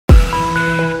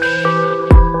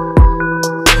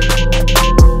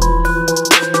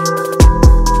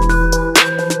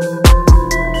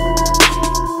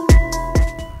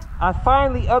I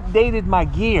finally updated my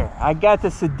gear. I got the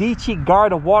Sedici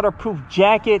Garda waterproof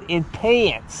jacket and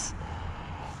pants.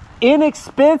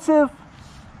 Inexpensive,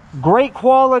 great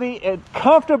quality, and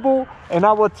comfortable. And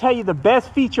I will tell you, the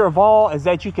best feature of all is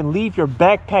that you can leave your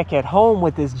backpack at home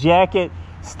with this jacket.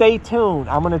 Stay tuned.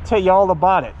 I'm going to tell you all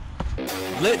about it.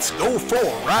 Let's go for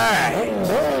a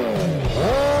ride.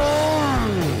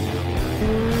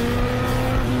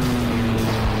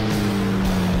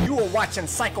 Watching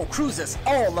CycleCruza's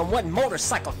all-in-one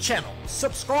motorcycle channel.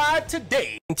 Subscribe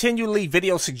today. Continually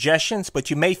video suggestions,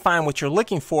 but you may find what you're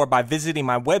looking for by visiting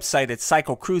my website at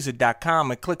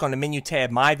CycleCruza.com and click on the menu tab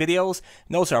My Videos.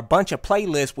 And those are a bunch of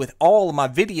playlists with all of my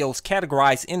videos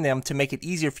categorized in them to make it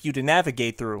easier for you to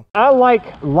navigate through. I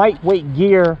like lightweight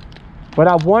gear, but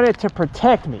I want it to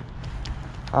protect me.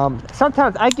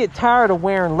 Sometimes I get tired of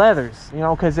wearing leathers, you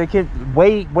know, because it can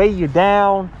weigh you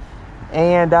down.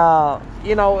 And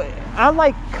you know, I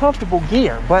like comfortable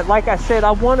gear, but like I said,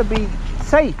 I want to be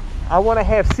safe. I want to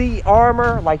have C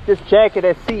armor, like this jacket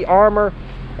has C armor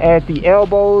at the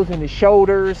elbows and the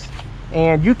shoulders.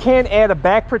 And you can add a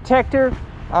back protector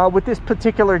with this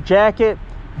particular jacket,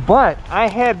 but I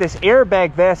have this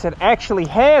airbag vest that actually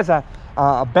has a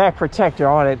back protector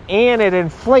on it, and it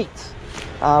inflates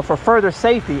for further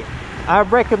safety. I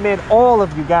recommend all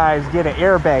of you guys get an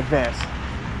airbag vest.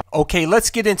 Okay,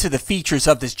 let's get into the features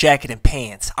of this jacket and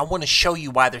pants. I want to show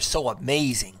you why they're so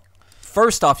amazing.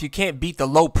 First off, you can't beat the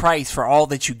low price for all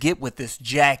that you get with this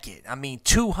jacket. I mean,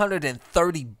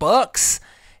 $230,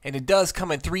 and it does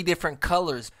come in 3 different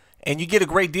colors. And you get a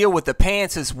great deal with the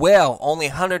pants as well, only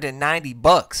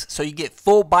 $190. So you get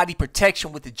full body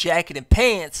protection with the jacket and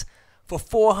pants for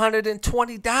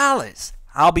 $420.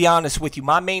 I'll be honest with you,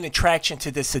 my main attraction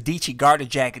to this Sedici Garda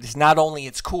jacket is not only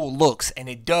its cool looks, and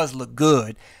it does look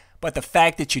good, but the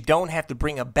fact that you don't have to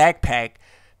bring a backpack,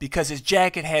 because this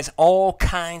jacket has all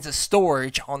kinds of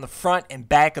storage on the front and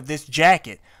back of this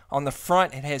jacket. On the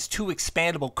front, it has 2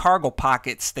 expandable cargo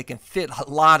pockets that can fit a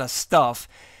lot of stuff.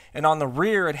 And on the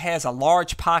rear, it has a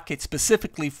large pocket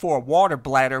specifically for a water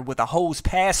bladder with a hose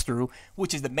pass-through,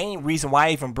 which is the main reason why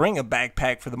I even bring a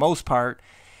backpack for the most part.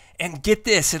 And get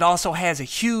this, it also has a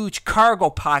huge cargo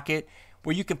pocket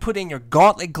where you can put in your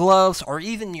gauntlet gloves or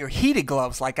even your heated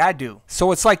gloves like I do.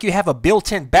 So it's like you have a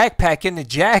built-in backpack in the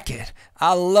jacket.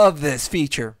 I love this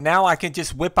feature. Now I can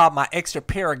just whip out my extra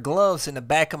pair of gloves in the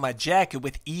back of my jacket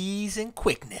with ease and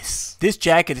quickness. This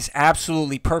jacket is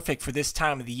absolutely perfect for this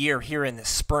time of the year here in the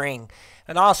spring.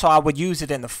 And also I would use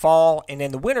it in the fall, and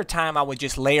in the winter time I would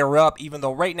just layer up, even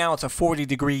though right now it's a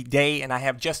 40-degree day and I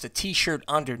have just a t-shirt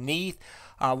underneath.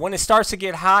 When it starts to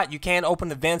get hot, you can open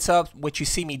the vents up, which you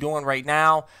see me doing right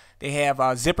now. They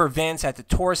have zipper vents at the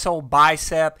torso,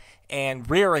 bicep, and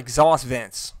rear exhaust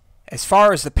vents. As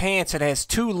far as the pants, it has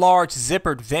 2 large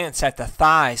zippered vents at the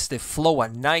thighs that flow a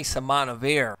nice amount of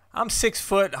air. I'm 6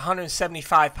 foot,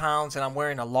 175 pounds, and I'm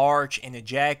wearing a large in the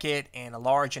jacket and a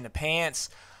large in the pants.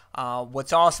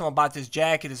 What's awesome about this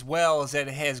jacket as well is that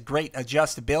it has great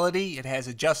adjustability. It has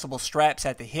adjustable straps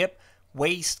at the hip,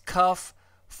 waist, cuff,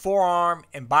 forearm,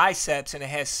 and biceps, and it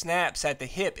has snaps at the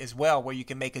hip as well where you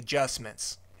can make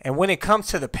adjustments. And when it comes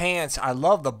to the pants, I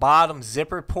love the bottom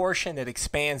zipper portion that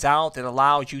expands out, that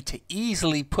allows you to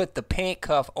easily put the pant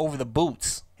cuff over the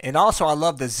boots. And also I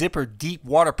love the zipper deep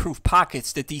waterproof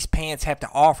pockets that these pants have to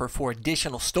offer for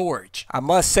additional storage. I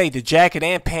must say the jacket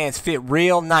and pants fit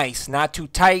real nice, not too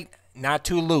tight, not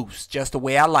too loose, just the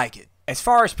way I like it. As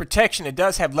far as protection, it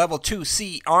does have level 2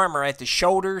 C armor at the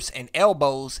shoulders and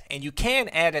elbows, and you can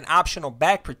add an optional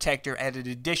back protector at an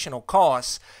additional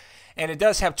cost. And it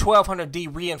does have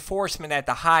 1200D reinforcement at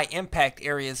the high impact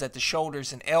areas at the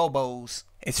shoulders and elbows.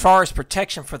 As far as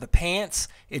protection for the pants,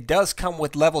 it does come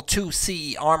with level 2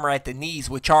 CE armor at the knees,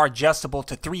 which are adjustable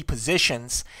to 3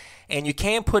 positions. And you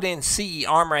can put in CE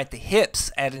armor at the hips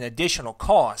at an additional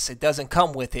cost. It doesn't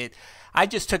come with it. I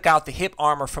just took out the hip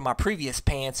armor from my previous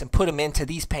pants and put them into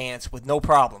these pants with no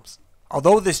problems.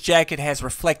 Although this jacket has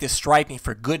reflective striping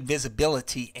for good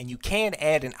visibility and you can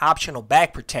add an optional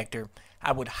back protector,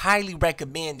 I would highly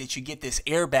recommend that you get this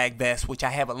airbag vest, which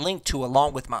I have a link to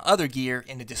along with my other gear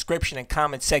in the description and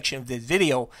comment section of this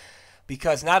video,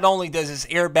 because not only does this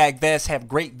airbag vest have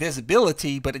great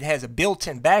visibility, but it has a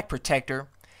built-in back protector.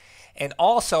 And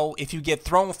also, if you get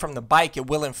thrown from the bike, it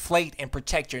will inflate and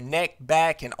protect your neck,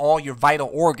 back, and all your vital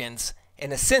organs,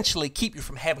 and essentially keep you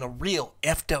from having a real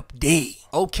effed up day.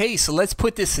 Okay, so let's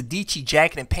put this Sedici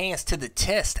jacket and pants to the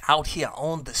test out here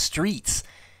on the streets.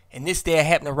 And this day I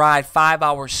happened to ride 5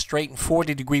 hours straight in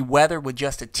 40-degree weather with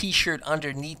just a t-shirt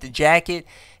underneath the jacket.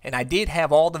 And I did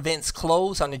have all the vents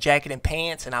closed on the jacket and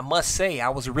pants, and I must say I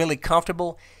was really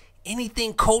comfortable.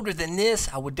 Anything colder than this,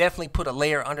 I would definitely put a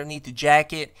layer underneath the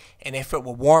jacket. And if it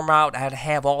were warm out, I'd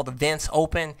have all the vents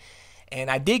open. And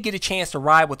I did get a chance to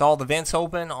ride with all the vents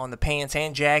open on the pants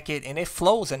and jacket, and it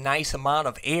flows a nice amount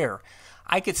of air.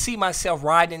 I could see myself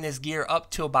riding this gear up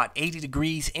to about 80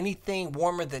 degrees. Anything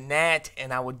warmer than that,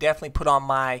 and I would definitely put on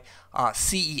my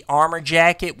CE Armor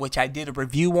jacket, which I did a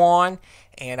review on.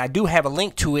 And I do have a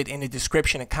link to it in the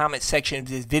description and comment section of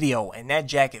this video. And that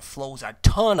jacket flows a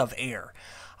ton of air.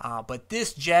 But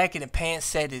this jacket and pants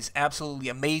set is absolutely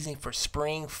amazing for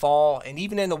spring, fall, and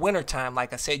even in the wintertime.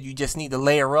 Like I said, you just need to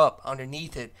layer up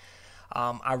underneath it.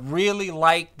 I really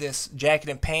like this jacket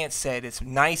and pants set. It's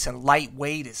nice and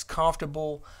lightweight. It's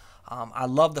comfortable. I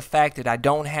love the fact that I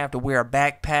don't have to wear a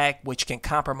backpack, which can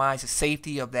compromise the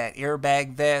safety of that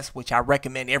airbag vest, which I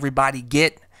recommend everybody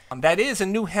get. That is a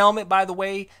new helmet, by the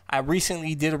way. I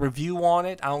recently did a review on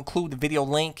it. I'll include the video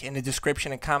link in the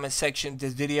description and comment section of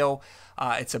this video.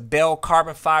 It's a Bell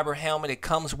carbon fiber helmet. It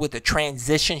comes with a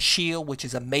transition shield, which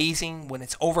is amazing. When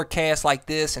it's overcast like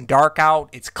this and dark out,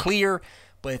 it's clear.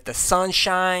 But if the sun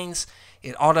shines,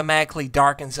 it automatically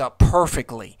darkens up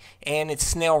perfectly. And it's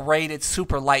Snell rated,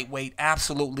 super lightweight,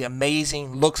 absolutely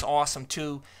amazing. Looks awesome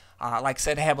too. Like I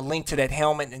said, I have a link to that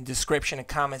helmet in the description and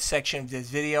comment section of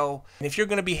this video. And if you're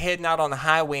going to be heading out on the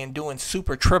highway and doing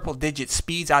super triple digit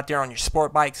speeds out there on your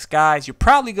sport bikes, guys, you're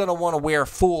probably going to want to wear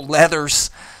full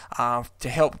leathers to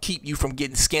help keep you from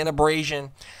getting skin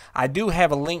abrasion. I do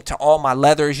have a link to all my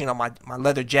leathers, you know, my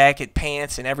leather jacket,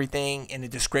 pants, and everything in the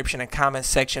description and comment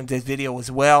section of this video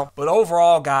as well. But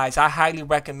overall, guys, I highly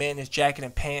recommend this jacket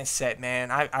and pants set,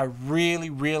 man. I really,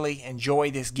 really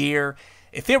enjoy this gear.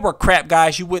 If it were crap,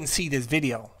 guys, you wouldn't see this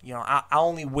video. You know, I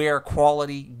only wear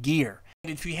quality gear.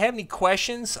 And if you have any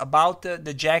questions about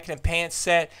the jacket and pants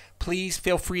set, please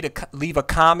feel free to leave a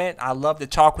comment. I love to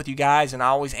talk with you guys, and I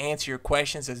always answer your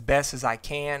questions as best as I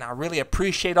can. I really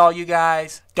appreciate all you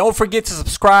guys. Don't forget to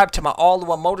subscribe to my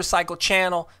All-in-One Motorcycle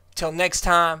channel. Till next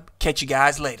time, catch you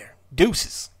guys later.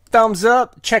 Deuces. Thumbs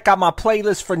up. Check out my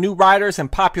playlist for new riders and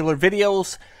popular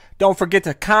videos. Don't forget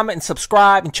to comment and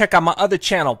subscribe, and check out my other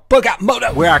channel, Bug Out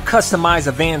Moto, where I customize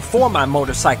a van for my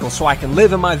motorcycle so I can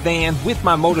live in my van with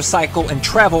my motorcycle and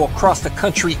travel across the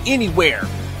country anywhere.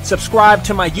 Subscribe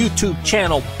to my YouTube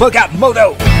channel, Bug Out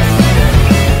Moto.